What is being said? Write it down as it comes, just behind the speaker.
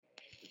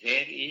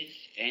There is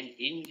an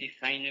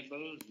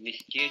indefinable,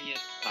 mysterious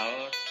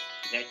power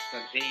that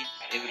pervades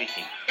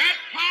everything. That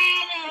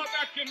power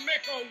that can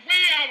make a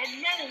way out of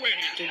no way.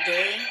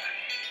 Today,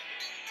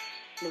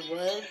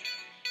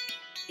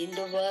 in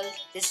the world,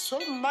 there's so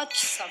much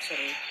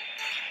suffering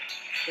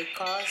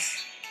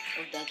because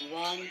of that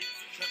one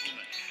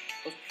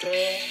of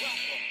prayer.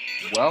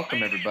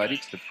 Welcome, everybody,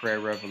 to the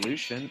Prayer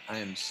Revolution. I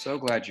am so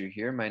glad you're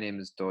here. My name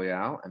is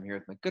Doyal. I'm here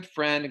with my good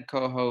friend and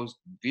co-host,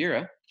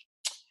 Vera.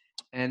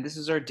 And this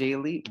is our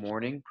daily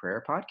morning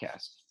prayer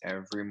podcast.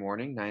 Every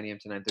morning, 9 a.m.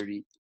 to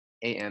 9:30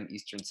 a.m.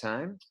 Eastern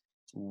Time,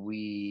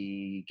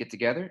 we get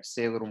together,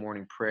 say a little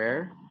morning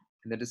prayer,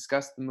 and then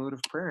discuss the mood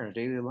of prayer in our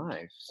daily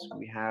lives.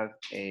 We have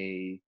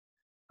a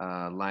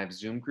live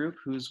Zoom group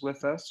who's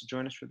with us to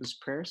join us for this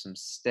prayer. Some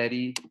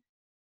steady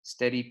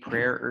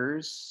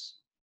prayerers.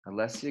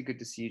 Alessia, good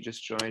to see you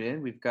just joined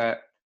in. We've got,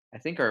 I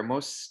think, our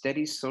most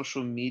steady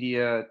social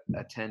media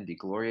attendee,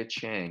 Gloria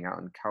Chang, out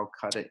in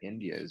Calcutta,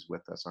 India, is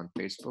with us on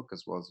Facebook,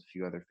 as well as a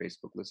few other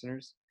Facebook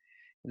listeners.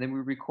 And then we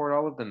record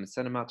all of them and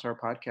send them out to our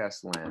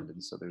podcast land.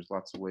 And so there's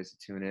lots of ways to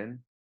tune in.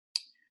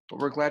 But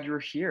we're glad you're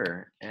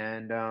here.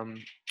 And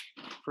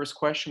first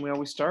question we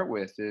always start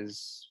with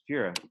is,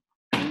 Vera,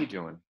 how are you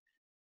doing?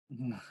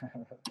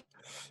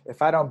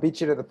 If I don't beat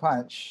you to the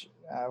punch,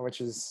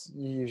 which is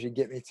you usually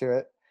get me to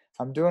it,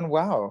 I'm doing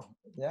well.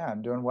 Yeah,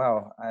 I'm doing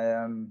well. I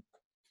am.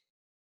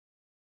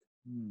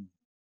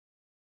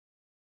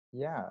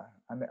 Yeah,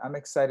 I'm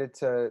excited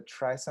to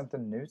try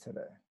something new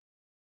today.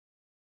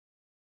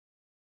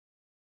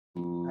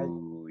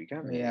 Ooh, you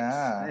got me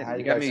Yeah, excited. how You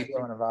you got guys me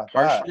feeling about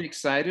partially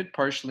excited,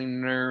 partially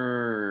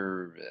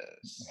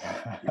nervous.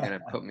 that? You're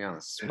gonna put me on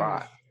the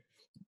spot.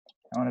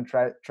 I want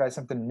to try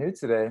something new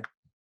today.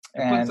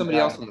 If putting somebody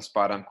else on the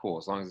spot, I'm cool,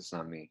 as long as it's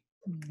not me.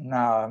 No,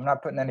 I'm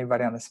not putting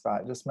anybody on the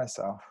spot, just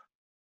myself.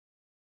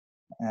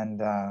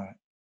 And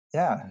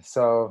yeah,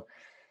 so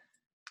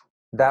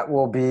that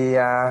will be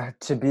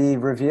to be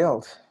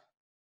revealed.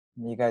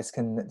 You guys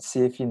can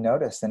see if you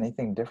noticed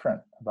anything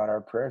different about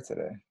our prayer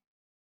today.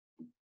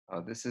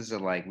 Oh, this is a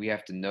like we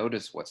have to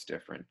notice what's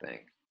different thing.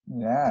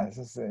 Yeah,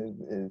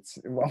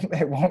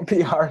 it won't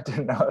be hard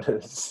to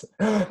notice.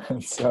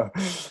 And so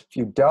if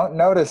you don't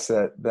notice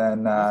it,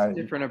 then what's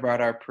different about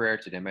our prayer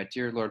today? My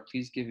dear Lord,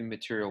 please give me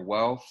material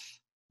wealth,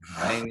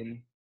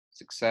 fame,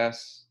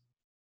 success.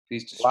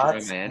 Please destroy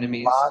my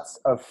enemies. Lots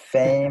of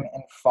fame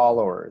and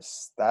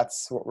followers.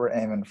 That's what we're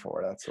aiming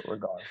for. That's what we're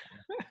going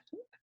for.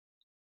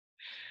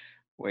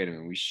 Wait a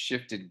minute, we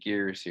shifted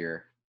gears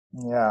here.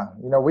 Yeah,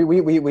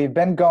 we've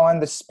been going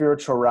the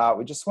spiritual route.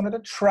 We just wanted to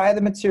try the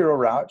material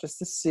route just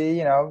to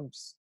see,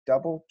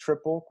 double,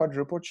 triple,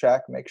 quadruple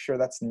check, make sure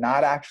that's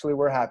not actually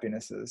where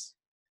happiness is.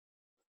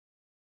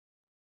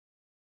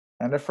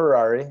 And a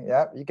Ferrari.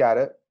 Yep, you got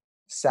it.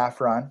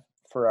 Saffron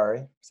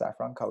Ferrari,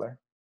 saffron color.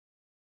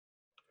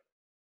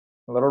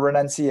 A little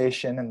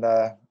renunciation and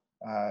the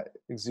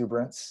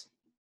exuberance.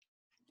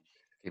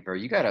 Okay, bro,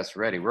 you got us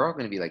ready. We're all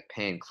going to be like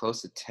paying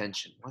close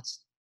attention. What's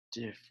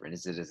different?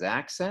 Is it his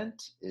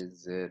accent?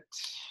 Is it?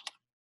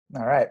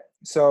 All right.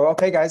 So,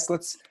 okay, guys,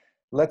 let's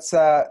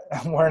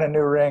I'm wearing a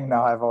new ring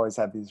now. I've always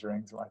had these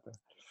rings, Martha.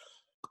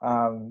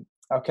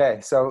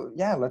 Okay. So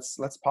yeah, let's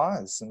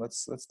pause and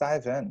let's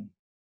dive in.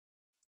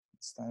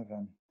 Let's dive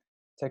in.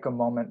 Take a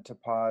moment to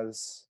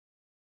pause.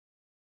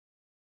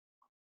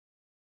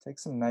 Take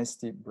some nice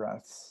deep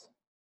breaths.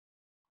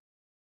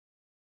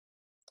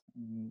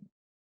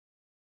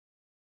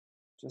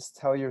 Just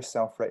tell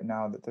yourself right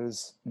now that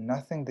there's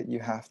nothing that you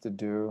have to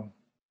do.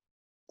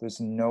 There's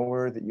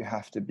nowhere that you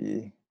have to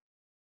be,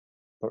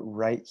 but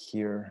right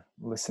here,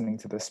 listening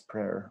to this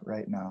prayer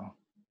right now.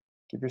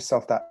 Give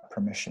yourself that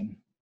permission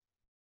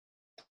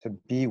to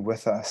be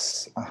with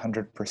us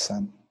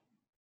 100%.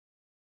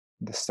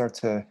 To start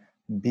to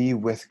be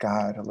with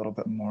God a little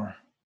bit more.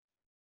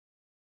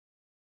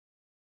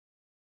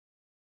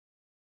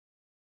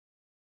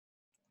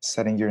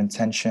 Setting your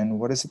intention.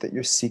 What is it that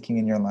you're seeking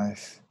in your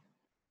life?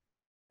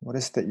 What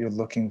is it that you're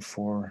looking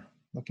for,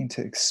 looking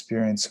to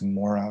experience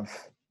more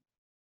of?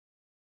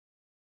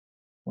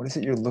 What is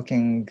it you're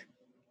looking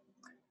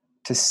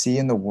to see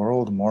in the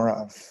world more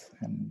of?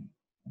 And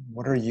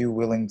what are you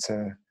willing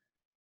to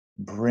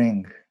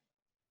bring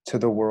to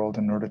the world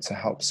in order to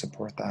help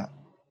support that?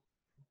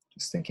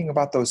 Just thinking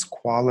about those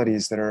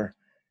qualities they're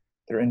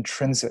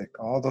intrinsic,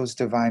 all those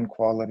divine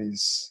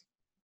qualities,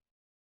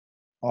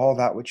 all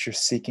that which you're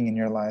seeking in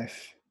your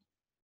life,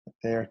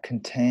 they are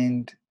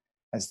contained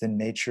as the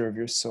nature of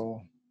your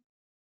soul.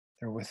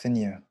 They're within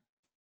you.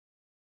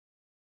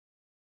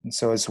 And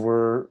so as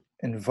we're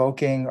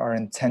invoking our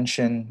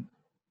intention,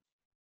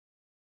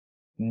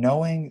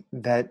 knowing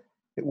that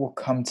it will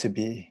come to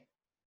be,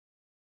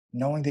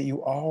 knowing that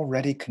you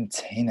already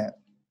contain it,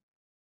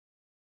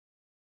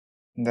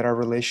 and that our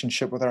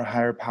relationship with our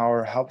higher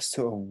power helps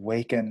to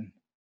awaken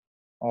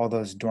all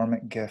those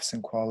dormant gifts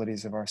and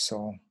qualities of our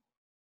soul.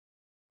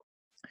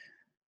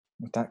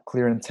 With that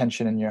clear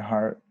intention in your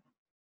heart,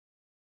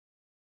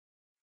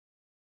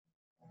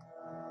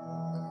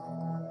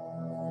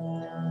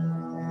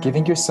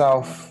 giving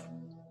yourself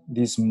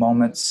these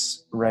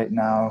moments right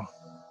now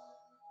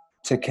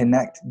to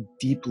connect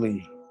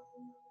deeply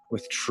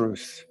with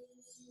truth,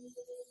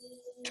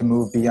 to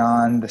move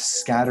beyond the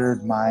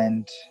scattered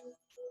mind,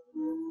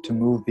 to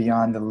move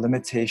beyond the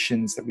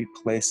limitations that we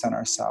place on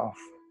ourselves,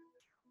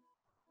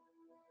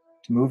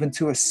 to move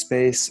into a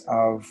space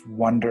of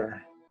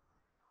wonder,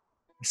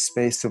 a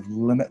space of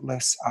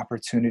limitless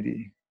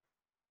opportunity,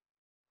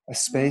 a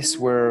space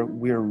where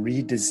we're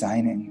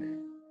redesigning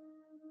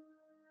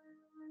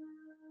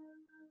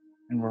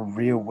and we're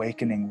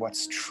reawakening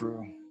what's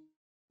true.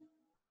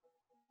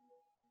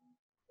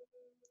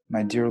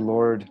 My dear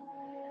Lord,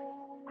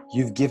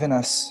 you've given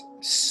us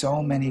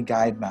so many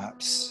guide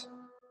maps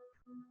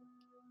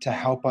to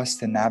help us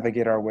to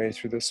navigate our way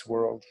through this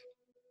world,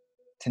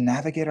 to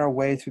navigate our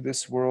way through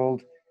this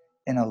world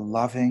in a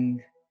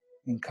loving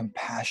and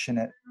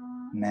compassionate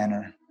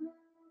manner.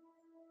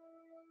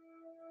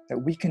 That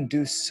we can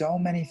do so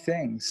many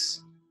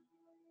things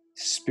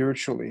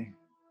spiritually.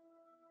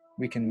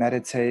 We can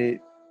meditate,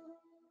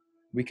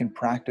 we can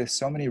practice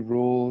so many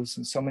rules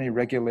and so many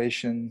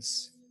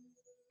regulations.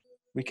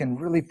 We can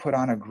really put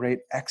on a great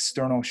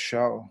external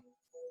show,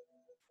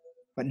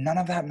 but none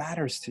of that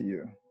matters to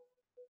you.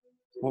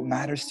 What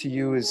matters to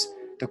you is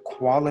the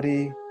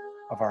quality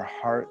of our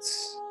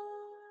hearts,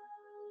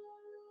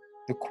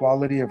 the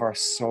quality of our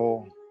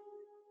soul,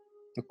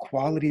 the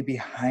quality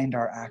behind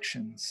our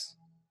actions.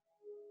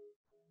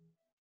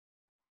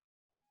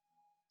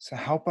 So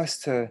help us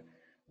to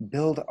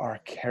build our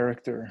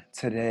character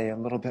today a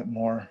little bit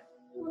more.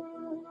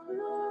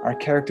 Our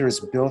character is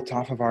built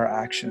off of our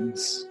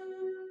actions.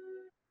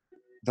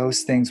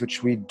 Those things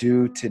which we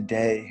do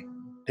today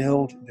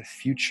build the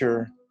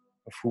future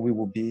of who we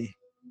will be.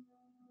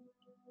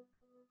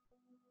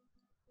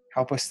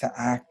 Help us to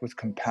act with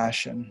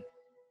compassion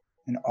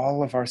in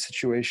all of our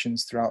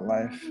situations throughout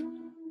life.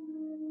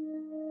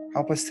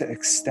 Help us to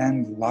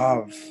extend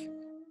love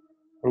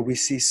where we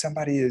see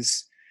somebody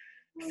is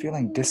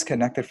feeling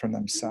disconnected from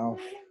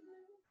themselves.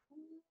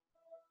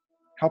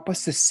 Help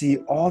us to see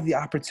all the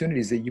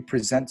opportunities that you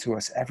present to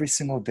us every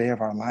single day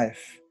of our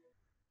life.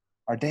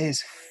 Our day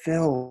is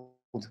filled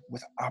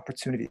with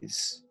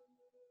opportunities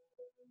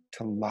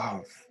to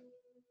love,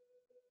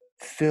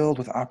 filled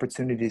with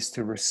opportunities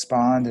to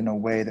respond in a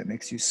way that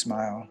makes you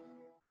smile.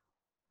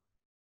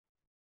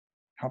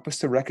 Help us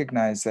to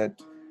recognize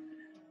that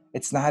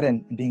it's not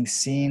in being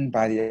seen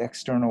by the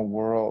external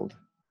world.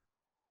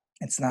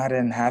 It's not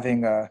in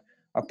having a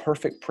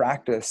perfect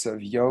practice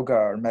of yoga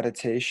or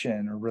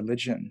meditation or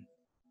religion.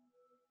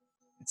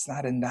 It's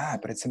not in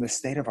that, but it's in the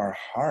state of our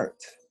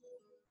heart.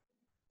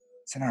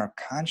 It's in our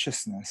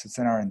consciousness. It's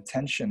in our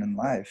intention in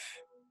life.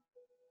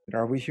 That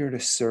are we here to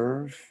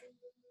serve?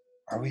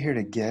 Are we here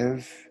to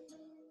give?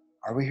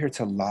 Are we here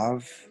to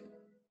love?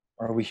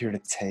 Or are we here to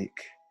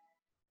take?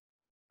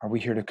 Are we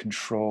here to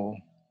control?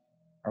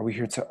 Are we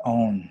here to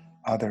own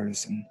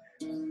others and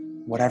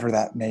whatever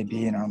that may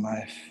be in our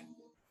life?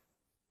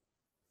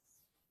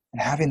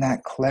 And having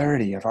that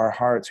clarity of our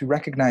hearts, we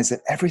recognize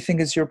that everything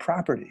is your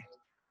property.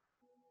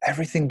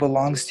 Everything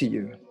belongs to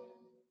you.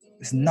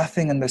 There's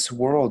nothing in this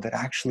world that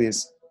actually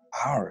is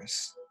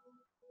ours.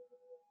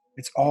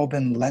 It's all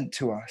been lent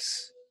to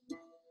us.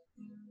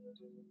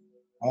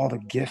 All the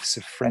gifts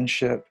of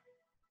friendship,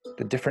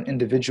 the different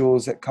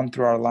individuals that come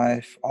through our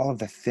life, all of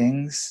the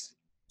things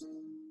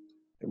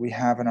that we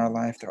have in our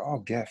life, they're all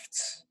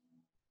gifts.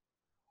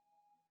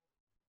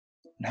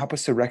 And help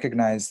us to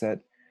recognize that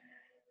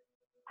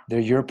they're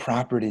your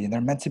property and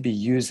they're meant to be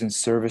used in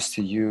service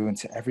to you and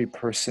to every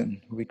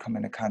person who we come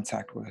into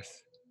contact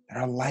with. That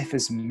our life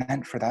is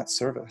meant for that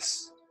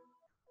service.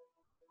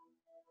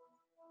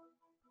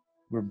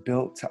 We're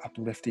built to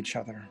uplift each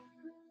other.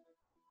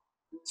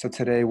 So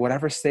today,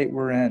 whatever state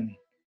we're in,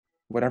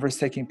 whatever's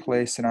taking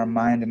place in our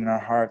mind and in our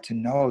heart, to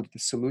know that the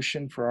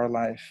solution for our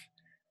life,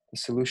 the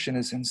solution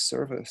is in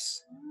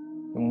service.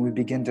 And when we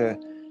begin to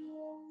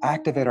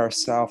activate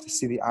ourselves to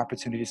see the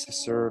opportunities to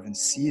serve and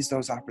seize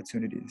those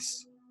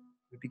opportunities,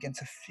 we begin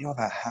to feel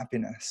that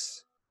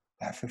happiness,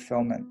 that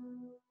fulfillment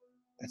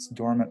that's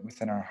dormant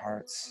within our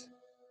hearts.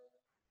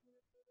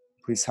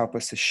 Please help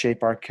us to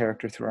shape our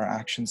character through our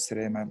actions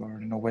today, my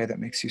Lord, in a way that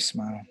makes you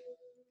smile.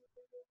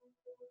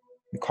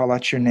 We call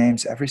out your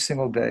names every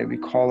single day. We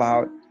call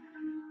out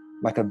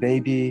like a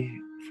baby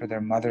for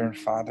their mother and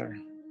father.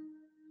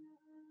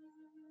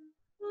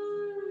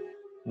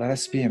 Let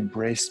us be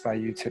embraced by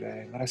you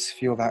today. Let us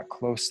feel that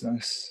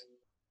closeness.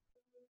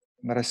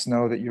 Let us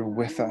know that you're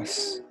with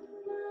us,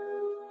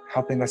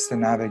 helping us to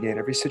navigate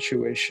every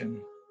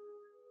situation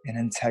in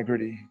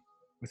integrity,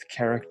 with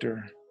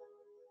character,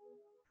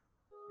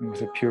 and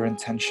with a pure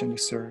intention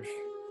to serve.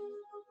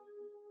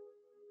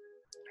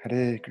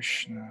 Hare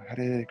Krishna,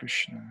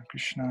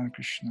 Krishna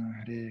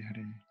Krishna, Hare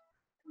Hare.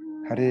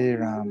 Hare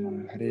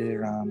Rama,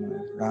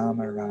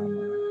 Rama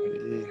Rama,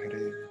 Hare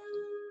Hare.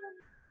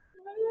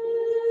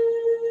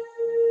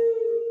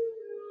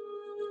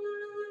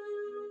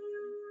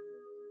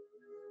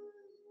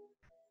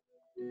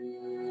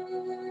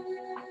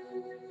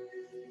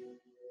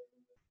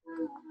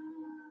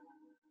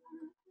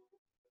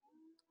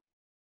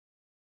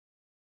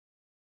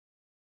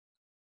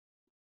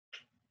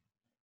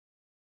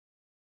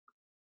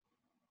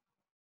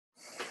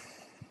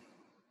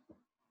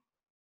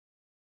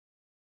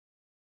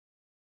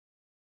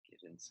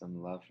 And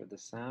some love for the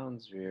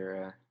sounds,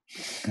 Vera.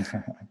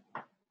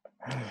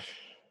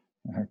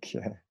 Okay.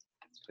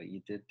 That's what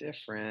you did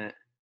different.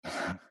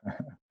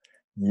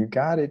 You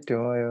got it,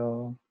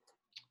 Doyle.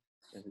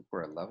 People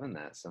are loving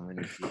that. So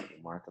many people.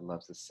 Martha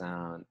loves the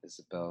sound.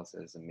 Isabel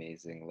says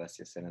amazing.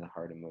 Alessia sent in the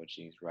heart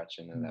emojis.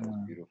 Rachana, that was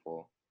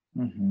beautiful.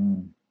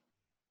 Mm-hmm.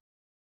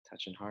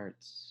 Touching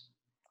hearts.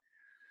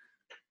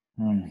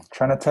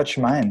 Trying to touch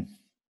mine.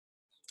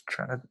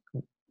 Trying to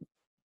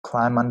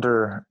climb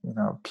under,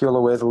 peel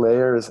away the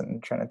layers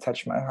and trying to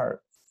touch my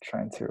heart.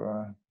 Trying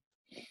to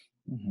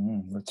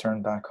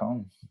return back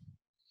home.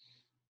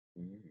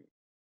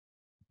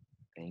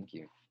 Thank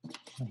you.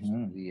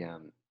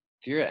 Mm-hmm.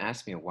 Vera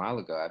asked me a while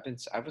ago.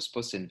 I was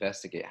supposed to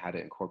investigate how to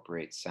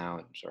incorporate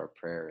sound into our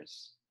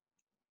prayers,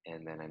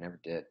 and then I never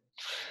did.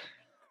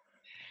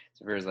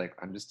 So Vera's like,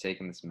 I'm just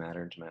taking this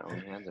matter into my own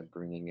hands and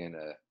bringing in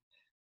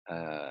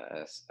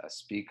a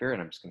speaker,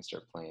 and I'm just gonna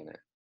start playing it.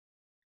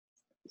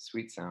 The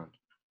sweet sound.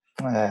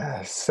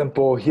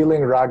 Simple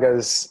healing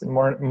ragas,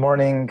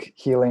 morning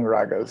healing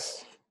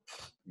ragas.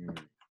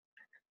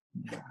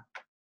 Yeah.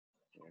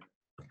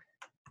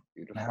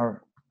 Beautiful.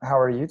 How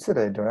are you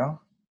today,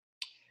 Doyle?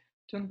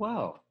 Doing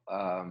well.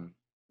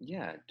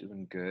 Yeah,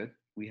 doing good.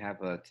 We have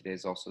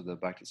today's also the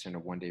Bhakti Center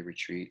one-day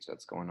retreat, so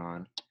that's going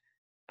on.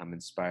 I'm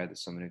inspired that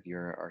so many of you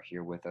are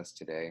here with us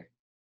today.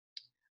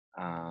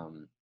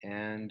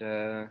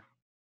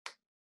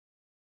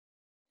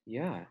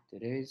 Yeah,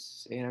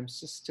 and I'm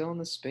just still in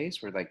the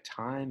space where like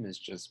time is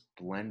just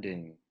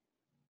blending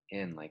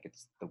in, like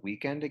it's the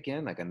weekend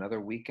again, like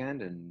another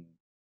weekend, and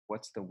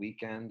what's the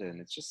weekend? And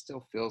it just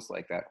still feels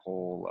like that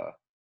whole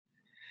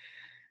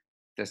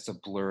that's a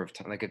blur of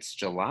time, like it's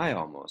July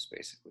almost,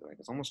 basically, like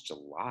it's almost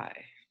July,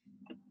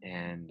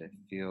 and it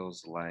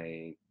feels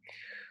like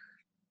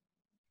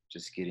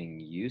just getting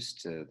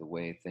used to the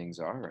way things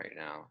are right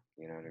now.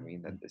 You know what I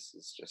mean? That this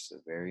is just a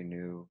very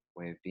new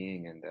way of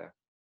being, and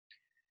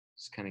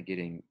just kind of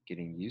getting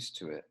used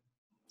to it.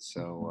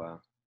 So,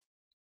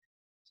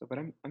 but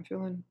I'm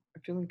feeling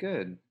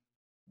good.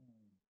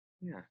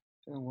 Yeah,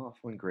 feeling well,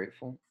 feeling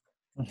grateful,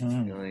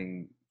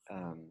 feeling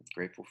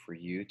grateful for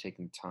you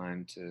taking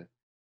time to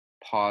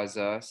pause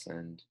us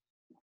and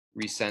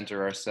recenter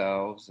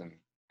ourselves and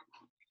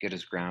get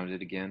us grounded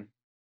again.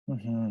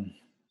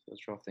 Those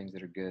are all things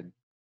that are good.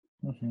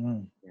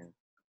 Yeah.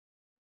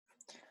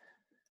 I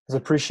was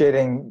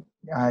appreciating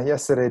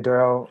yesterday,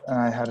 Doyle and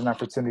I had an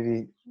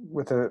opportunity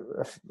with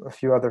a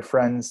few other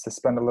friends to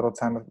spend a little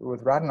time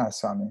with Radhanath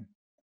Swami,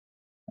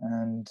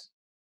 and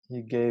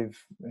he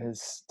gave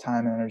his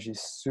time and energy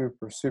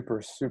super,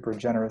 super, super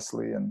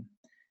generously, and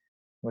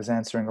was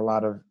answering a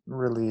lot of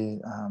really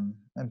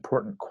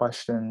important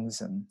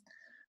questions, and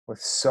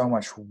with so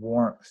much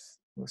warmth,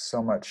 with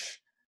so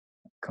much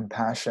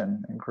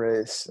compassion and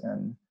grace,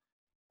 and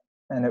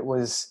it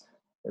was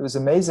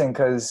amazing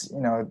because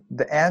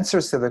the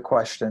answers to the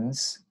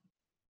questions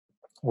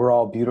were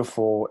all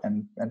beautiful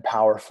and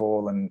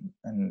powerful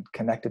and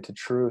connected to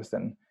truth,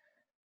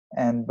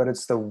 but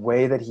it's the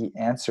way that he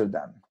answered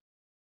them,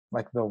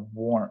 like the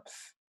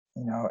warmth,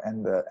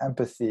 and the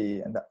empathy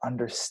and the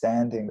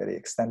understanding that he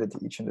extended to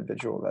each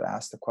individual that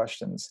asked the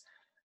questions,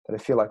 that I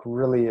feel like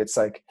really it's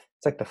like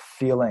the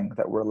feeling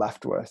that we're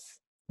left with,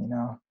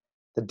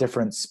 the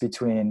difference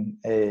between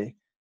a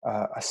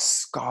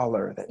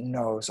scholar that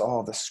knows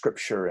all the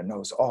scripture and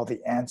knows all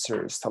the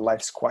answers to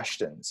life's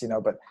questions,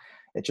 but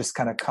it just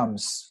kind of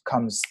comes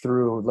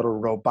through a little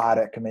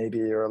robotic maybe,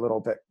 or a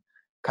little bit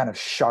kind of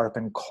sharp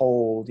and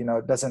cold,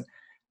 it doesn't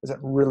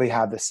really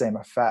have the same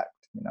effect,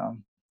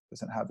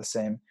 doesn't have the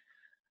same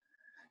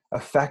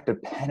effect of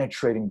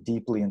penetrating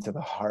deeply into the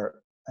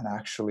heart and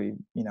actually,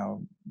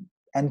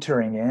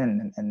 entering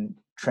in and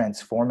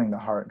transforming the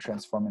heart and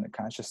transforming the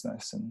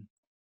consciousness. And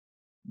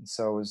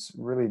so I was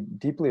really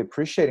deeply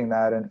appreciating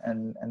that,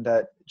 and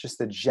that just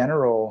the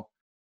general,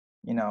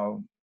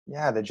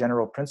 the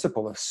general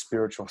principle of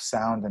spiritual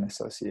sound and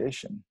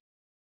association,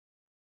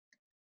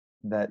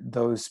 that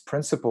those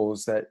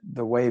principles, that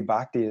the way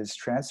bhakti is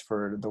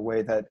transferred, the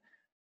way that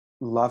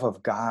love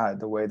of God,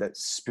 the way that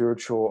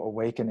spiritual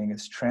awakening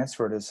is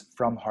transferred, is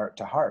from heart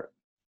to heart.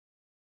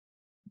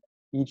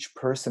 Each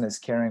person is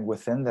carrying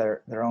within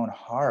their own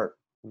heart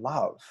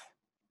love.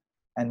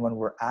 And when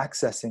we're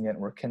accessing it,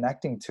 we're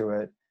connecting to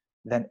it,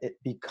 then it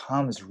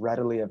becomes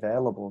readily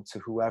available to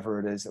whoever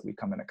it is that we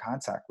come into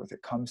contact with.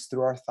 It comes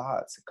through our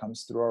thoughts, it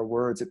comes through our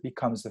words, it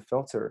becomes the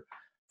filter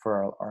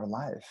for our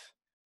life.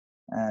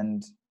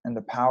 And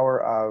the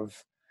power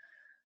of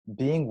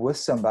being with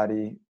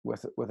somebody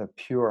with a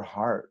pure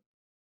heart,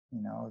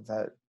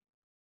 that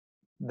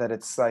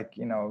it's like,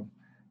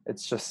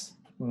 it's just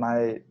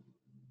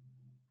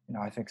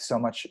I think so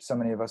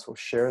many of us will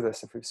share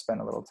this if we've spent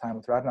a little time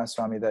with Radhanath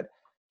Swami, that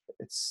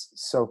it's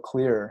so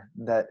clear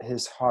that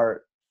his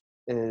heart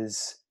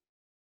is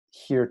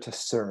here to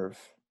serve.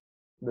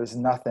 There's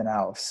nothing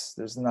else.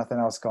 There's nothing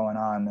else going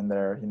on in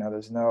there.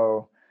 There's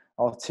no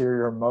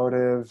ulterior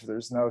motive.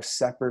 There's no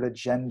separate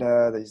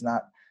agenda. He's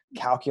not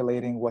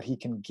calculating what he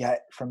can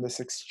get from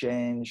this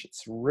exchange.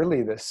 It's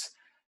really this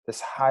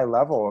this high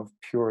level of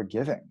pure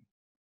giving.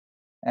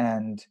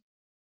 And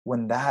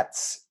when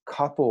that's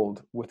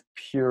coupled with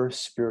pure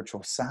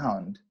spiritual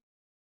sound,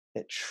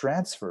 it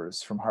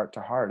transfers from heart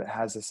to heart. It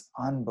has this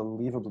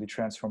unbelievably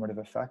transformative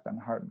effect on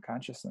heart and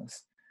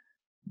consciousness.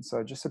 And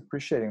so just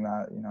appreciating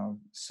that,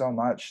 so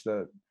much,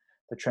 the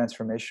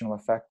transformational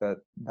effect that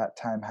that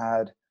time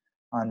had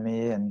on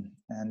me, and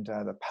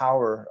the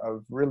power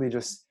of really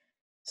just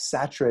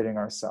saturating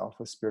ourselves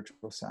with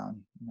spiritual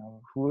sound.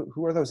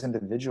 Who are those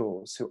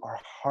individuals who our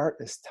heart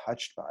is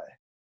touched by?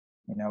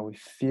 We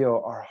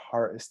feel our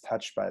heart is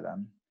touched by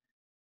them.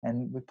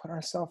 And we put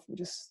ourselves, we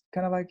just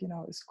kind of like,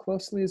 as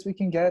closely as we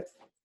can get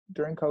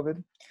during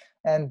COVID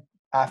and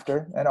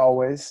after, and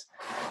always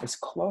as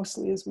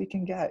closely as we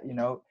can get,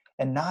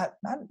 and not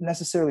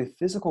necessarily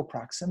physical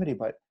proximity,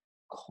 but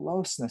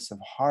closeness of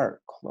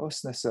heart,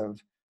 closeness of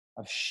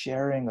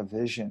sharing a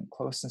vision,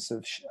 closeness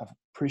of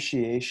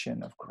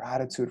appreciation, of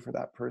gratitude for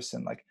that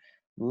person, like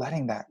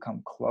letting that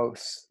come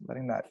close,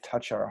 letting that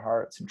touch our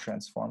hearts and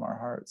transform our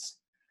hearts.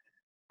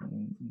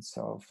 And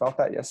so felt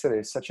that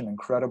yesterday, such an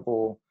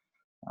incredible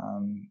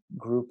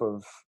group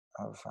of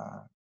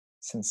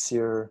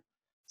sincere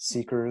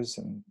seekers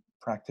and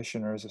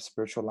practitioners of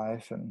spiritual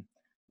life, and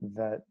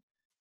that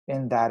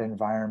in that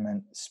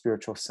environment,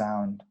 spiritual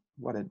sound,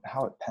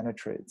 how it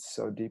penetrates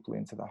so deeply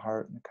into the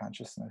heart and the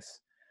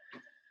consciousness.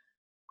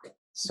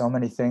 So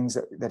many things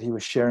that he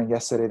was sharing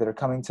yesterday that are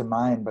coming to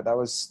mind, but that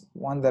was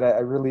one that I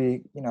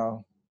really,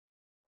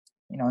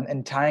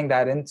 and tying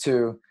that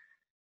into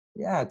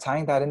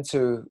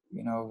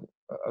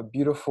a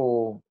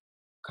beautiful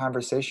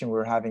conversation we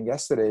were having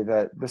yesterday,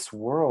 that this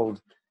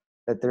world,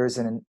 that there's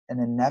an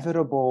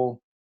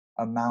inevitable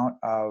amount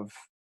of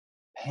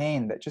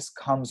pain that just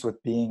comes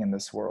with being in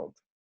this world.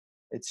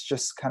 It's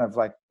just kind of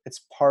like,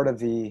 it's part of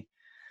the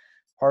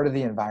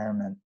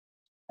environment,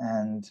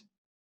 and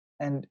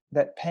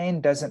that pain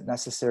doesn't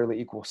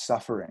necessarily equal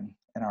suffering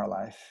in our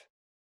life.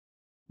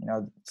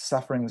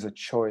 Suffering is a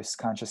choice,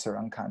 conscious or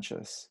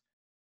unconscious,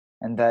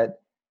 and that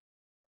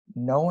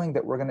knowing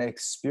that we're going to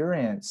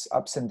experience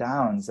ups and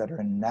downs that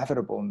are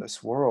inevitable in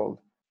this world,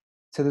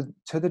 to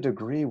the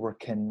degree we're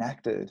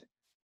connected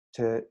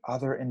to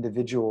other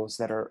individuals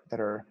that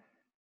are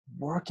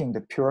working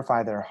to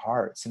purify their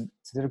hearts, and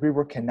to the degree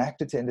we're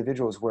connected to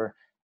individuals where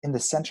in the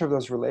center of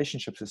those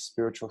relationships is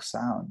spiritual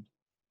sound,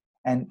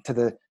 and to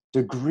the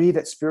degree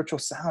that spiritual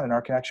sound and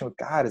our connection with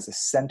God is the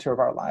center of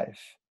our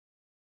life,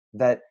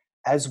 that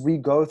as we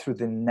go through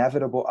the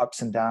inevitable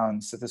ups and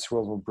downs that this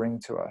world will bring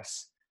to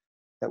us,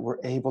 that we're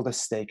able to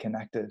stay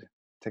connected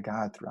to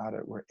God throughout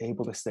it. We're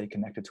able to stay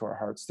connected to our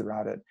hearts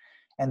throughout it.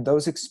 And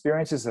those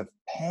experiences of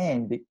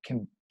pain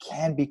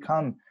can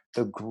become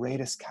the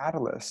greatest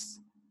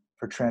catalyst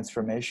for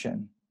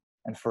transformation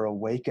and for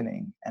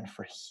awakening and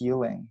for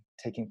healing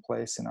taking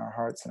place in our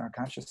hearts and our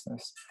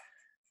consciousness.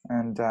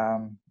 And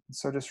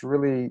so just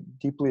really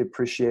deeply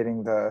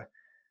appreciating the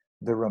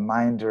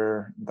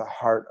reminder, the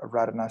heart of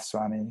Radhanath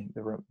Swami,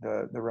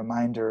 the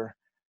reminder,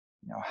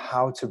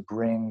 how to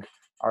bring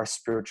our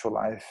spiritual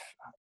life,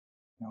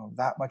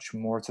 that much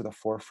more to the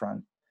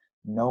forefront,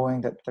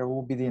 knowing that there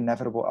will be the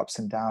inevitable ups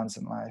and downs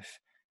in life,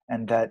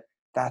 and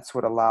that's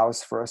what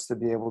allows for us to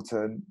be able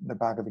to, the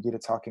Bhagavad Gita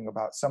talking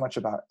about so much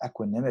about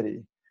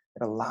equanimity.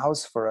 It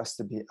allows for us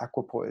to be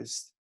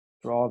equipoised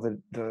through all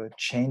the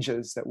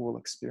changes that we'll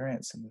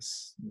experience in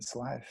this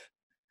life.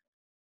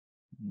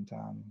 And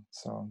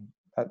so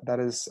that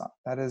is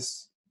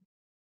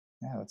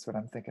that's what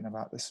I'm thinking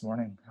about this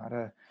morning.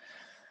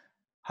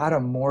 How to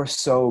more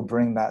so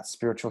bring that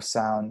spiritual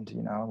sound.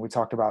 We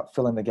talked about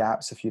filling the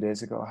gaps a few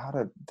days ago. How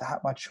to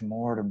that much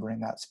more to bring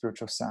that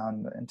spiritual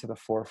sound into the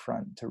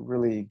forefront, to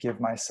really give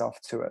myself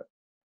to it,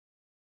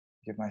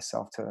 give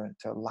myself to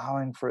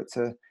allowing for it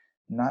to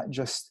not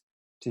just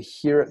to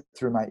hear it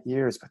through my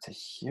ears, but to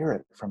hear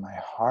it from my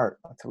heart,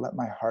 to let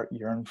my heart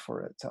yearn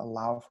for it, to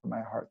allow for my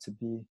heart to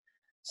be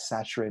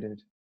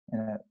saturated in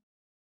it.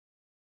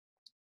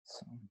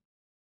 So,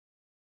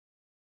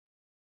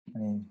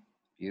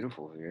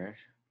 Beautiful, Veer.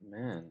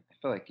 Man, I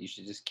feel like you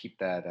should just keep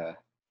that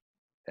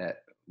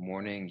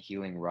morning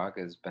healing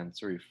ragas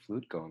Bansuri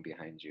flute going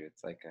behind you.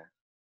 It's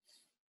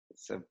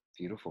so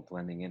beautiful,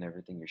 blending in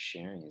everything you're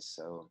sharing is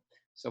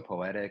so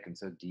poetic and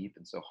so deep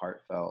and so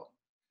heartfelt.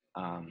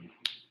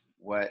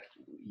 What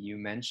you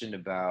mentioned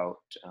about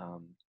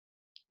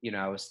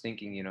I was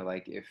thinking,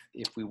 like if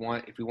we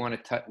want to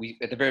touch,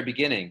 at the very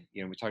beginning,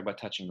 we talked about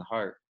touching the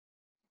heart.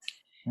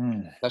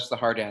 Touch the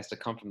heart, it has to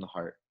come from the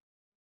heart.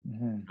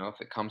 Mm-hmm.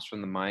 If it comes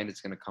from the mind, it's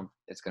going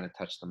to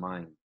touch the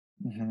mind.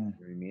 Mm-hmm. You know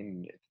what I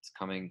mean? If it's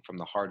coming from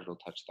the heart, it'll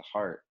touch the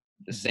heart.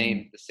 The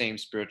Mm-hmm. same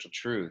spiritual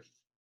truth.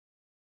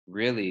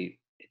 Really,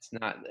 it's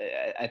not.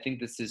 I think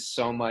this is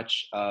so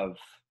much of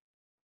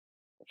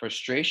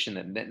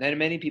frustration that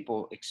many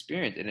people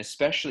experience, and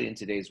especially in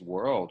today's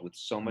world with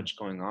so much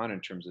going on in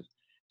terms of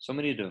so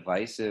many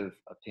divisive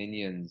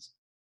opinions,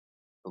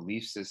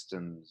 belief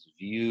systems,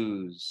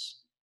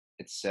 views,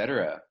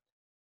 etc.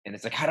 And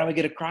it's like, how do I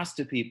get across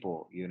to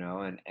people?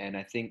 And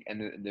I think,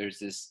 and there's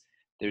this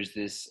there's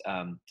this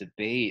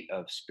debate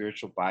of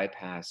spiritual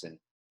bypass and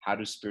how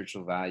do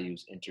spiritual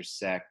values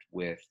intersect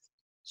with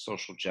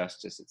social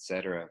justice,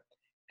 etc.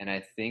 And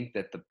I think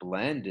that the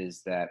blend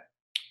is that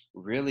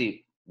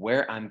really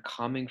where I'm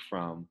coming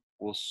from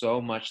will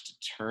so much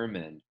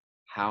determine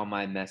how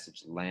my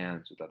message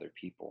lands with other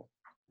people.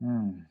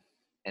 Mm.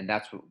 And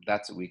that's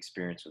what we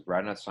experienced with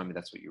Radhanath Swami.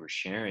 That's what you were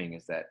sharing,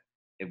 is that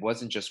it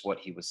wasn't just what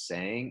he was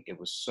saying, it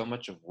was so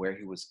much of where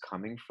he was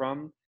coming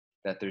from,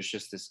 that there's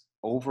just this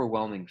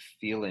overwhelming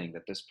feeling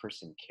that this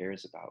person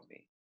cares about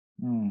me.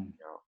 Mm. You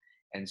know?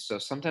 And so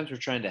sometimes we're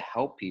trying to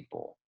help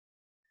people,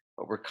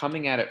 but we're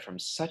coming at it from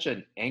such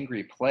an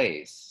angry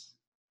place,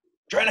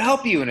 trying to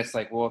help you, and it's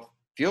like, well, it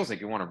feels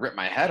like you want to rip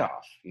my head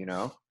off, you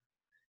know?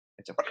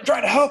 It's like, but I'm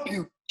trying to help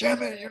you,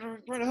 damn it,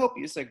 I'm trying to help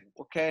you. It's like,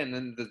 okay, and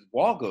then the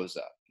wall goes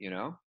up, you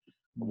know?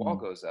 The wall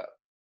Mm. goes up.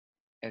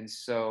 And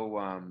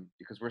so,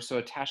 because we're so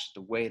attached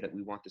to the way that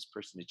we want this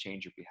person to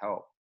change or be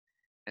helped.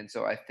 And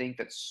so I think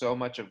that so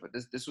much of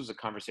this was a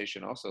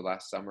conversation also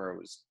last summer. It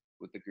was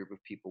with a group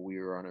of people. We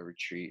were on a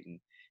retreat, and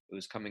it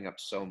was coming up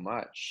so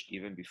much,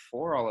 even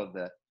before all of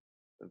the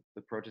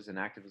protests and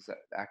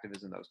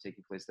activism that was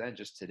taking place then,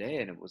 just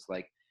today. And it was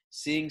like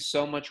seeing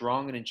so much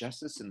wrong and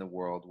injustice in the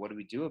world. What do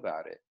we do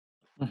about it?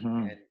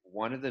 Mm-hmm. And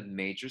one of the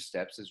major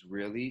steps is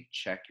really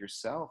check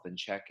yourself and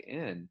check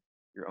in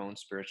your own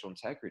spiritual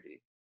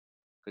integrity.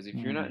 Because if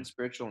you're not in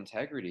spiritual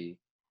integrity,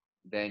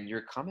 then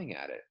you're coming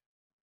at it,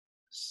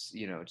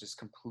 you know, just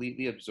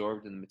completely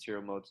absorbed in the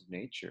material modes of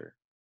nature.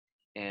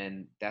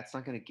 And that's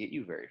not going to get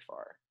you very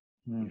far.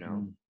 You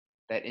know,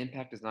 that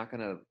impact is not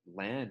going to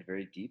land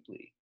very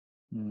deeply.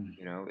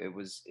 You know,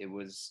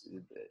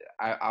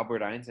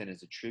 Albert Einstein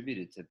is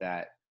attributed to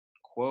that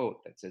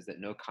quote that says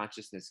that no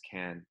consciousness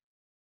can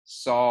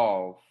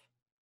solve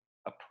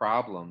a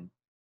problem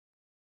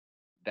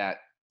that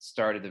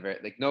started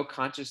no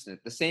consciousness,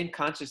 the same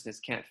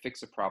consciousness can't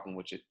fix a problem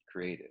which it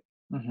created.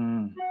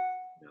 Mm-hmm.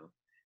 You know,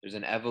 there's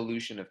an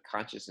evolution of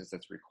consciousness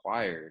that's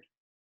required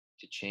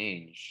to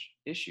change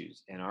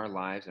issues in our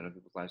lives and other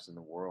people's lives in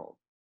the world.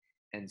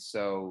 And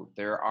so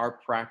there are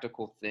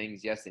practical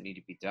things, yes, that need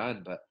to be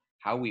done, but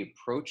how we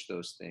approach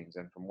those things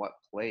and from what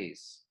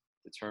place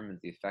determines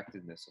the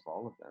effectiveness of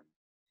all of them.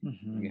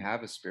 Mm-hmm. When you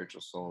have a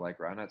spiritual soul like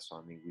Radhanath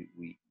Swami,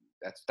 we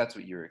that's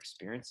what you're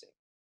experiencing.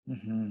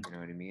 Mm-hmm. You know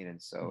what I mean?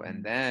 And so,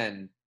 and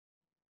then,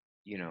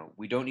 you know,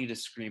 we don't need to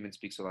scream and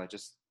speak so loud.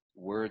 Just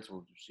words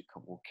will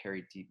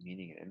carry deep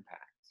meaning and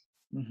impact.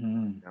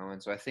 Mm-hmm. You know,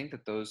 and so I think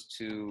that those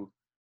two,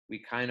 we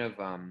kind of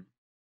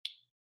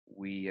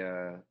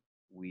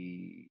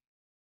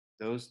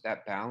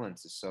that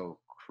balance is so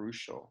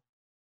crucial,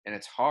 and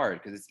it's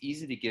hard because it's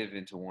easy to give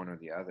into one or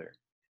the other.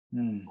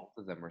 Both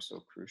of them are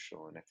so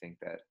crucial, and I think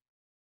that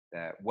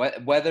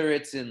whether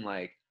it's in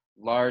like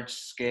large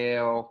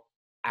scale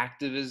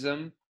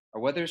activism or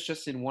whether it's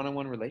just in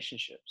one-on-one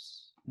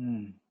relationships, you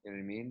know what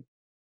I mean?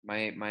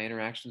 My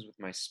interactions with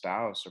my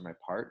spouse or my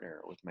partner,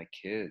 or with my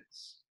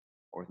kids,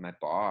 or with my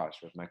boss,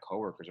 or with my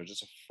coworkers, or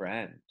just a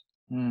friend,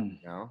 you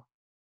know,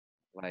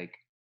 like,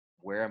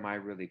 where am I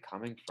really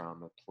coming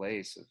from? A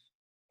place of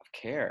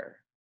care,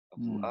 of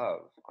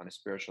love on a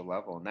spiritual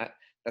level. And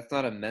that's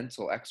not a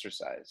mental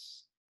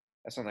exercise.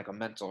 That's not like a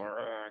mental,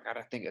 I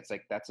gotta think. It's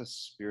like, that's a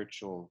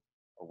spiritual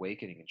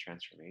awakening and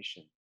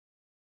transformation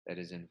that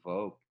is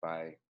invoked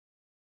by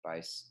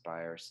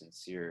our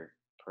sincere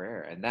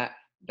prayer. And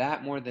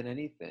that more than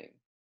anything,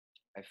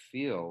 I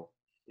feel,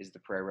 is the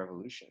prayer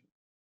revolution.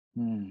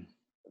 The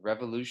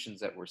revolutions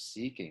that we're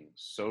seeking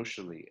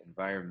socially,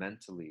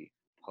 environmentally,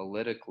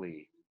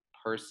 politically,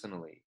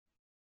 personally,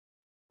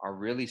 are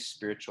really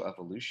spiritual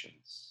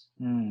evolutions.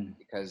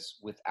 Because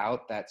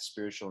without that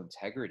spiritual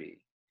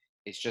integrity,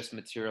 it's just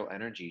material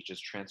energy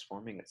just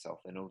transforming itself,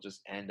 and it'll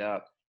just end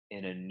up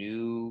in a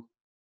new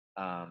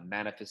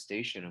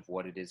manifestation of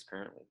what it is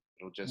currently.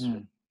 It'll just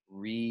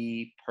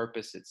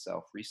repurpose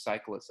itself,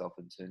 recycle itself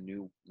into a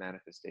new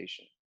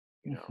manifestation,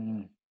 you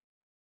know.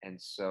 And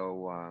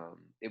so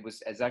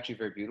it's actually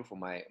very beautiful.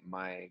 My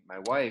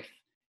wife,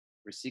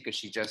 Rasika,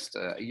 she just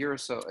a year or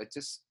so,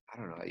 I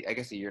don't know, I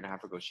guess a year and a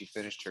half ago, she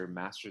finished her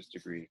master's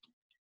degree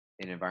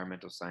in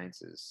environmental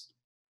sciences,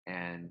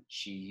 and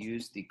she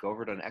used the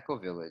Govardhan Eco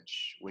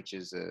Village, which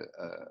is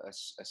a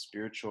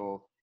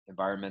spiritual,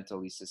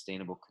 environmentally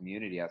sustainable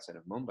community outside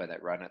of Mumbai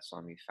that Radhanath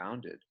Swami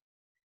founded.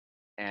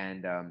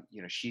 And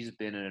you know, she's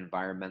been an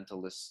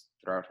environmentalist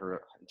throughout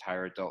her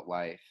entire adult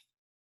life,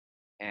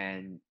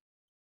 and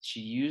she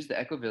used the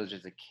Eco Village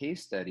as a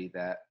case study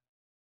that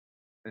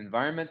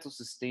environmental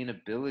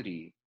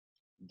sustainability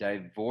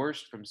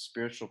divorced from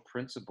spiritual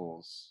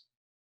principles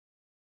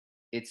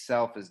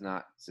itself is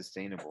not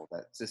sustainable.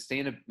 That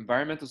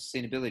environmental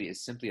sustainability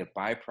is simply a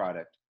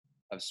byproduct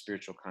of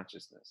spiritual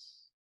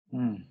consciousness.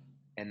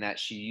 And that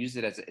she used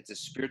it as it's a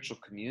spiritual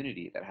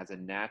community that has a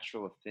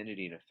natural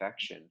affinity and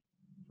affection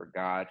for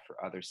God,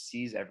 for others,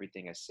 sees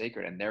everything as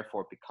sacred, and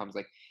therefore it becomes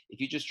like,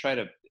 if you just try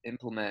to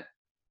implement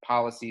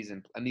policies,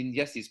 and I mean,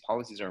 yes, these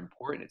policies are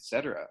important,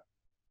 etc.,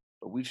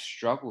 But we've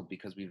struggled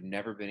because we've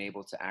never been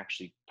able to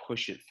actually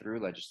push it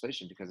through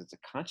legislation because it's a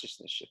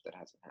consciousness shift that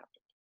hasn't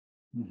happened,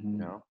 you Mm-hmm.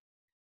 know?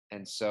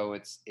 And so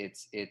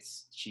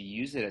she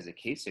used it as a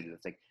case study.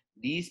 It's like,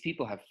 these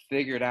people have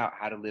figured out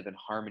how to live in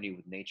harmony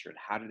with nature. And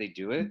how do they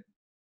do it?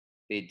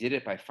 They did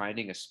it by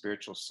finding a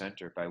spiritual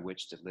center by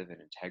which to live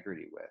in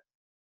integrity with.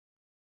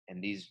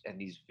 And these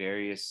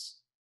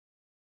various,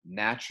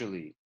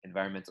 naturally,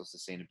 environmental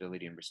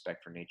sustainability and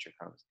respect for nature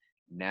comes.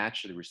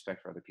 Naturally,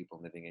 respect for other people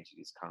living into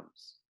these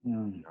comes,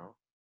 you know?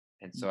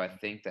 And so I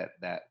think that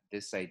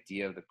this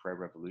idea of the prayer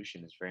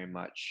revolution is very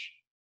much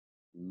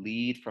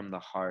lead from the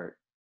heart,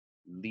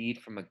 lead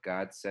from a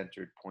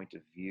God-centered point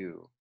of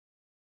view,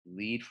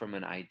 lead from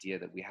an idea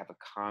that we have a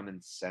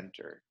common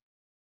center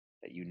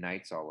that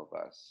unites all of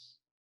us.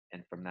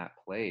 And from that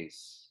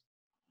place,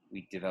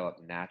 we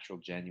develop natural,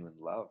 genuine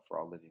love for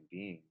all living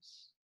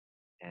beings.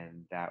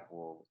 And that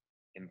will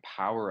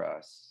empower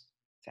us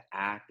to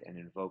act and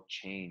invoke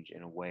change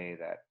in a way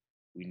that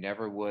we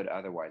never would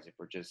otherwise if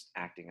we're just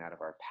acting out of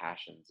our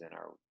passions and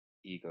our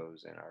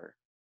egos and our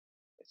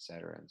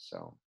etc. And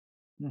so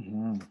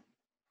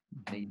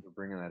thank you for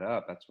bringing that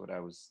up.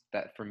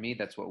 That for me,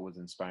 that's what was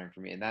inspiring for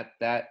me. And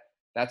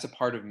that's a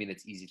part of me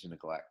that's easy to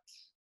neglect.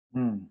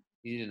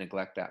 Easy to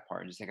neglect that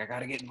part and just think, I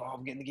gotta get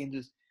involved, get in the game,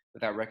 just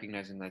without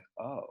recognizing, like,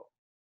 oh,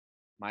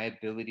 my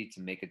ability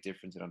to make a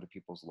difference in other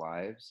people's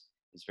lives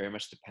is very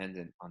much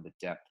dependent on the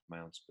depth of my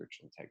own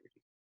spiritual integrity.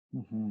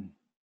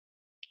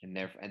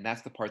 And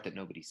that's the part that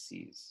nobody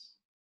sees.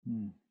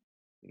 You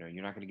know,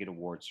 you're not going to get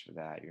awards for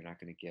that. You're not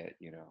going to get,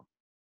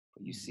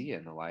 but you see it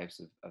in the lives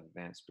of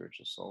advanced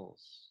spiritual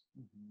souls.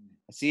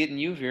 I see it in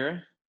you,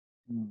 Vera.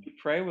 You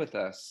pray with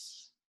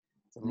us.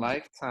 It's a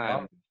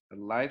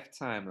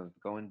lifetime of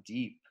going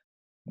deep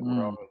that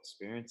we're all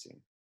experiencing.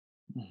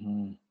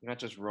 You're not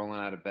just rolling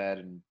out of bed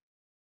and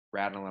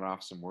rattling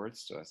off some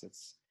words to us.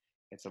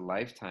 It's a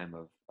lifetime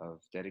of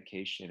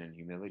dedication and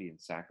humility and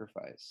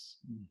sacrifice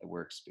that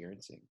we're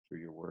experiencing through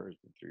your words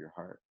and through your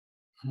heart.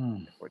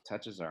 Therefore, it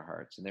touches our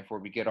hearts, and therefore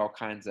we get all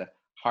kinds of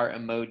heart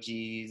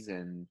emojis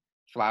and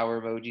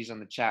flower emojis on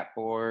the chat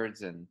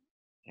boards, and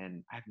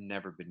I've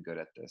never been good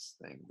at this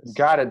thing. You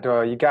got it,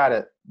 Doyle. You got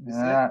it.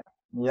 Yeah.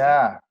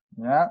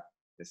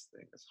 This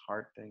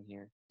heart thing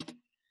here.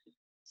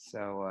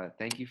 So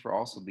thank you for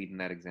also leading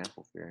that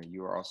example, Vera.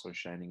 You are also a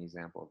shining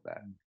example of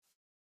that.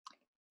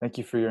 Thank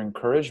you for your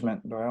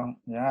encouragement, Doyle.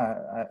 Yeah,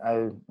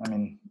 I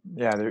mean,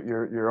 yeah,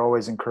 you're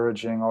always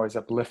encouraging, always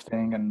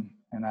uplifting, and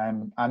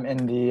I'm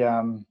in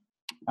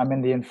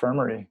the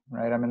infirmary,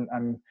 right?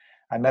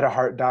 I met a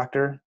heart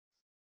doctor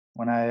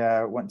when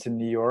I went to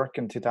New York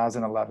in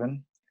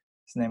 2011.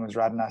 His name was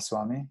Radhanath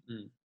Swami,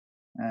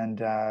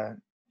 and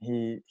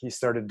he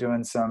started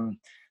doing some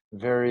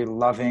very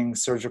loving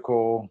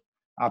surgical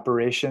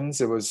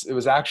operations. It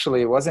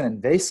wasn't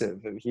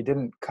invasive. He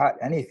didn't cut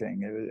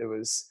anything. It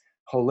was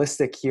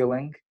holistic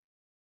healing.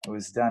 It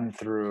was done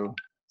through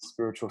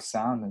spiritual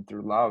sound and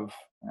through love,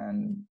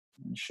 and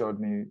showed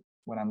me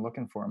what I'm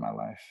looking for in my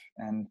life,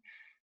 and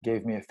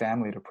gave me a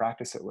family to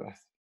practice it with,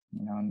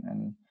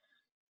 and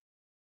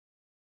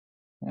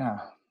yeah.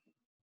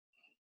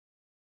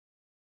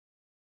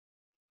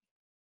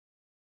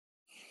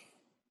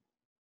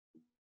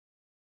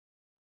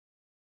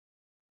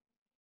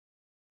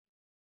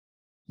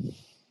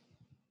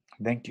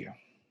 Thank you,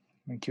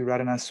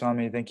 Radhanath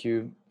Swami. Thank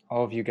you,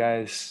 all of you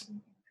guys.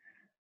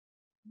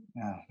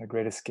 Yeah, the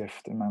greatest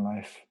gift in my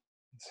life.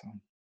 So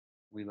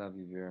we love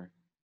you, Vera.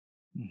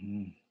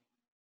 We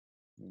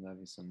love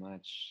you so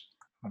much.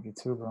 Love you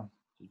too, bro.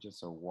 You're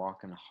just a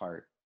walking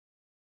heart.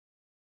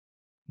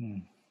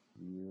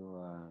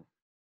 You,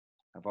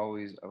 I've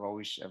always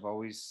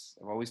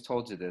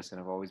told you this, and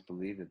I've always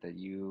believed it, that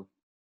you,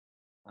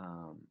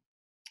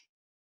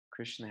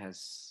 Krishna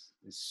is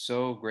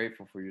so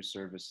grateful for your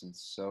service and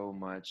so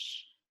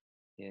much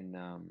in.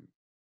 Can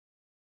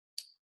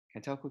I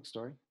tell a quick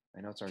story?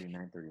 I know it's already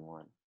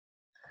 9:31.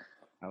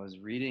 I was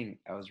reading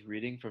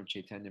from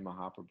Chaitanya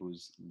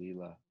Mahaprabhu's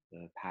Leela,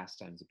 the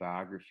pastimes, the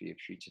biography of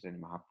Sri Chaitanya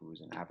Mahaprabhu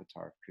as an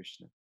avatar of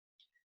Krishna.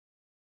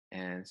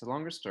 And it's a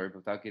longer story, but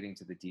without getting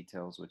to the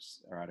details, which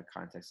are out of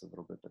context a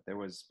little bit, but there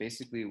was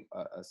basically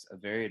a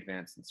very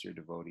advanced, sincere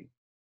devotee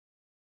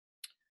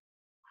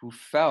who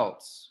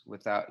felt,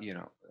 without,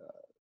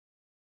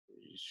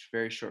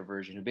 very short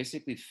version, who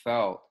basically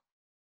felt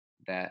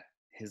that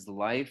his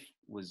life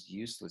was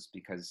useless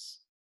because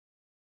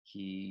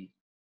he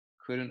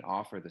couldn't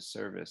offer the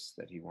service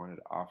that he wanted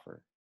to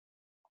offer.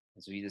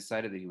 And so he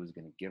decided that he was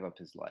going to give up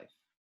his life.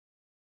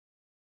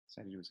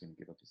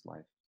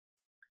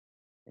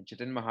 And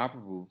Chaitanya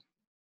Mahaprabhu,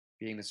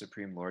 being the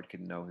Supreme Lord,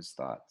 could know his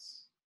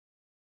thoughts.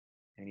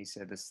 And he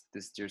said,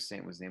 this dear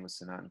saint, his name was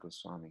Sanatan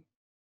Goswami.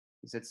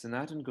 He said,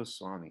 Sanatan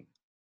Goswami,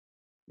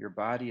 your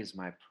body is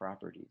my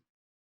property.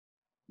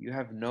 You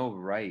have no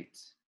right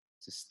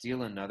to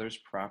steal another's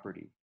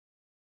property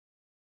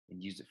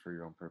and use it for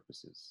your own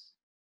purposes.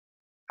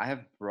 I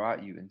have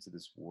brought you into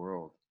this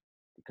world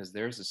because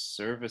there's a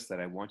service that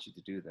I want you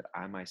to do that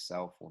I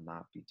myself will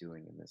not be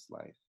doing in this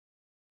life.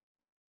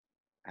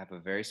 have a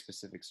very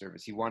specific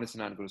service. He wanted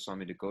Sanatana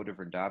Goswami to go to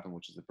Vrindavan,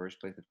 which is the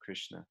birthplace of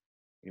Krishna.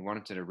 He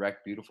wanted to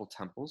erect beautiful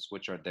temples,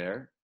 which are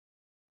there.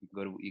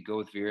 You go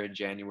with Vera in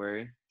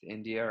January to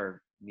India,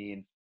 or me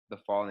in the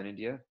fall in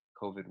India,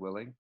 COVID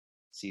willing,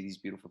 see these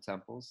beautiful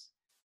temples.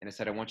 And I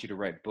said, I want you to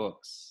write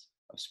books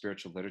of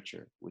spiritual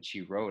literature, which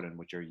he wrote and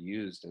which are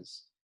used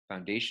as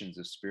foundations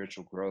of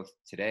spiritual growth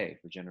today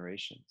for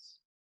generations.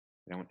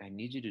 And I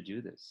need you to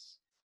do this.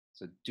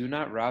 So do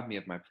not rob me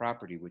of my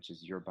property, which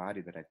is your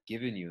body that I've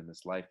given you in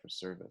this life for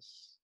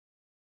service.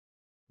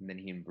 And then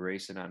he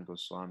embraced Sanatana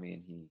Goswami,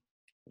 and he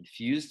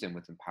infused him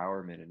with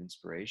empowerment and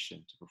inspiration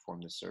to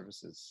perform the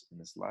services in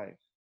this life.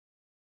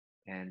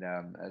 And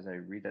as I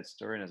read that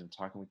story and as I'm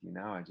talking with you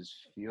now, I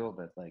just feel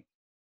that that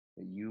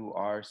you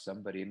are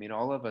somebody. I mean,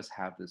 all of us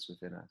have this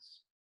within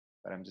us,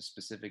 but I'm just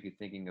specifically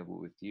thinking of it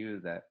with you,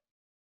 that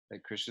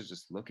Krishna's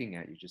just looking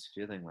at you, just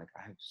feeling like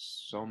I have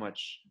so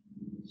much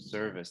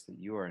service that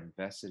you are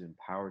invested in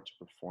power to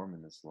perform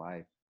in this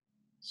life.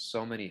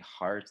 So many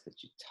hearts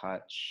that you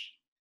touch,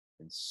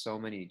 and so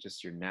many,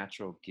 just your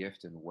natural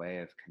gift and way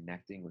of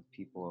connecting with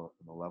people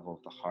on the level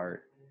of the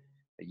heart.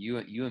 That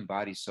you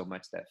embody so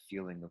much that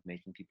feeling of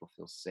making people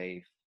feel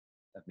safe,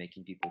 of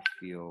making people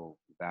feel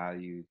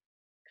valued,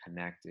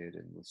 connected,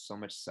 and with so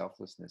much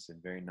selflessness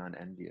and very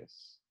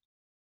non-envious.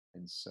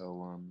 And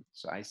so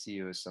I see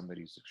you as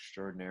somebody who's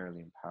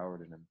extraordinarily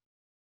empowered, and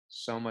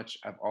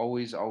I've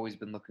always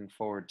been looking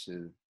forward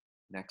to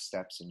next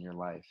steps in your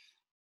life.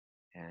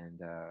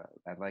 And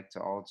I'd like to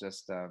all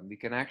just, we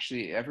can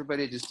actually,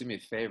 everybody just do me a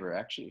favor.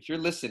 Actually, if you're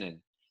listening,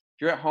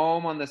 if you're at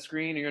home on the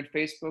screen, or you're on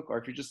Facebook, or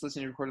if you're just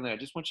listening to recording, I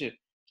just want you to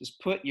just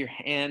put your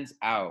hands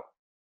out,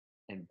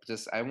 and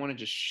I want to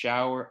just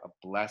shower a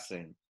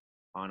blessing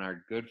on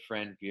our good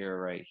friend Vera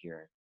right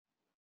here,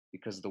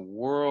 because the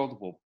world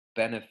will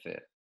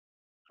benefit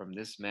from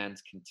this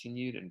man's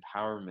continued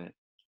empowerment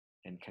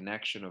and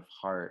connection of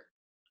heart.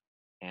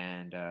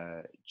 And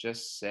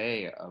just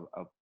say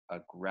a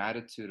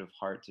gratitude of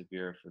heart to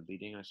Vera for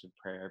leading us in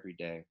prayer every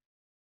day.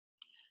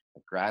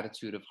 A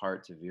gratitude of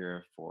heart to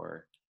Vera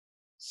for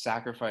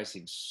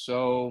sacrificing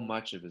so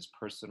much of his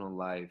personal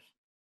life,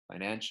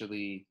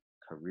 financially,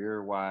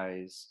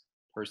 career-wise,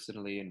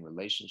 personally, in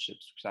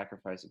relationships,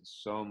 sacrificing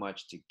so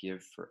much to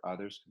give for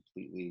others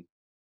completely,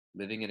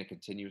 living in a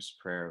continuous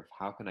prayer of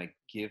how can I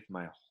give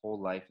my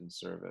whole life in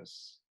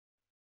service,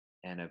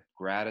 and a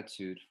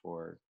gratitude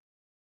for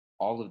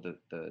all of the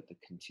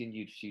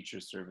continued future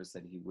service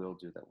that he will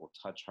do that will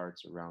touch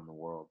hearts around the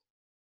world.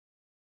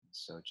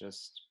 So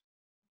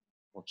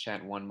we'll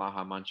chant one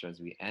Maha Mantra as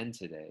we end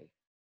today.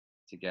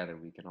 Together,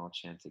 we can all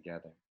chant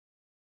together.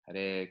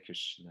 Hare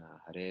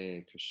Krishna,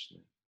 Hare Krishna,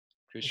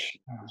 Krishna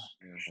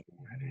Krishna,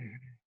 Hare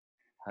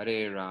Hare,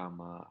 Hare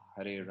Rama,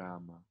 Hare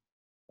Rama,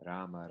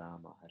 Rama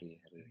Rama, Hare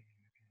Hare.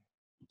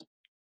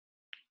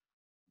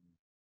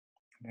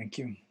 Thank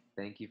you.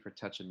 Thank you for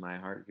touching my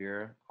heart,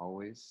 Vera,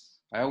 always.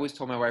 I always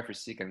told my wife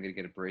Rasika I'm going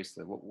to get a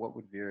bracelet. What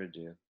would Vera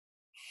do?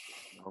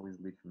 Always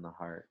lead from the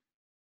heart.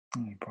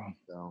 No problem.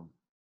 So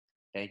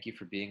thank you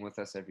for being with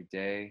us every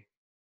day.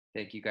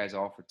 Thank you guys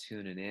all for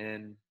tuning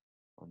in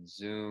on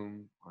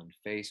Zoom, on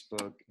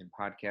Facebook, in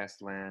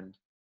podcast land.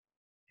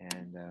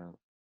 And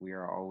we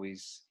are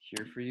always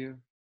here for you.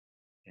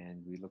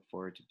 And we look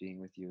forward to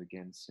being with you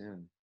again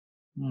soon.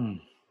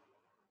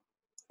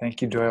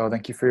 Thank you, Doyle.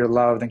 Thank you for your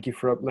love. Thank you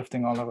for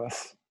uplifting all of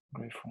us.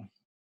 I'm grateful.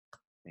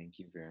 Thank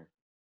you, Vera.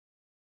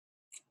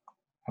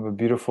 Have a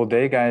beautiful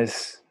day,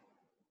 guys.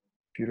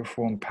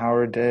 Beautiful,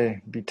 empowered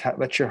day.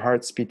 Let your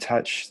hearts be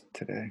touched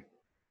today.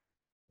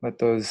 Let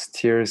those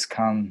tears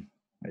come.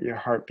 Let your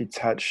heart be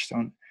touched.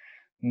 Don't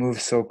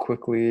move so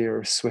quickly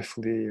or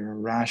swiftly or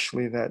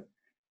rashly that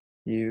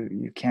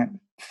you can't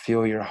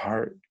feel your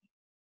heart.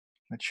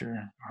 Let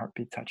your heart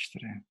be touched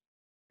today.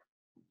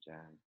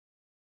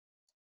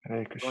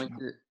 Hare Krishna.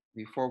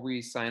 Before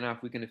we sign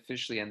off, we can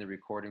officially end the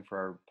recording for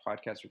our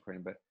podcast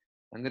recording, but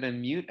I'm going to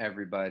mute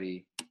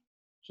everybody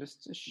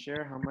just to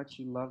share how much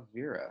you love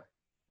Vera.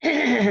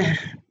 You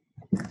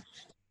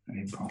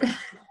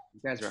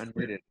guys are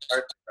unmuted.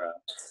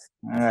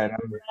 All right.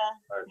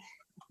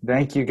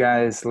 Thank you,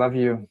 guys. Love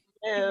you.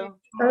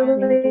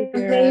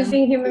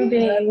 Amazing human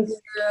beings.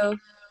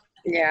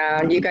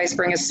 Yeah, you guys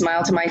bring a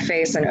smile to my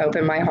face and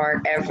open my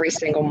heart every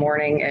single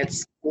morning.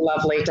 It's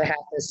lovely to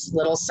have this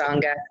little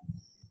Sangha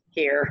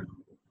here.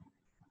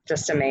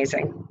 Just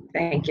amazing.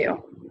 Thank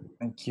you.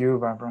 Thank you,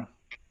 Barbara.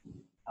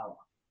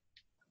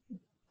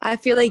 I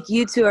feel like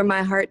you two are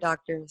my heart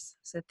doctors,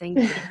 so thank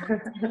you.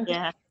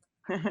 Yeah.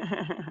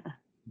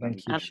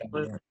 Thank you.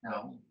 Absolutely.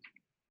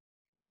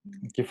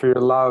 Thank you for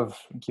your love.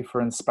 Thank you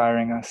for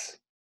inspiring us.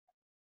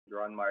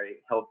 You're on my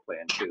health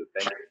plan too.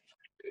 Thank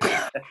you.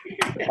 Health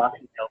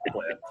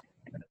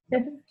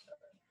plan.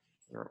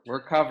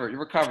 We're covered.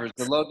 We're covered.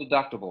 The low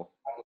deductible.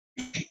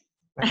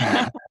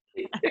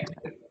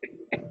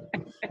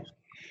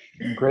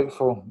 I'm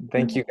grateful.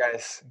 Thank you,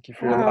 guys. Thank you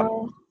for your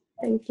love.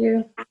 Thank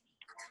you.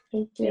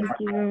 Thank you. Thank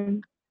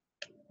you.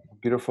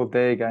 Beautiful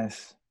day,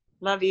 guys.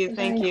 Love you.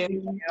 Thank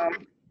you.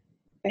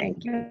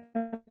 Thank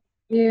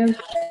you.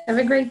 Have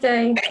a great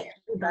day.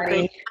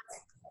 Everybody.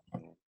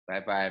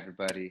 Bye bye,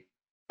 everybody.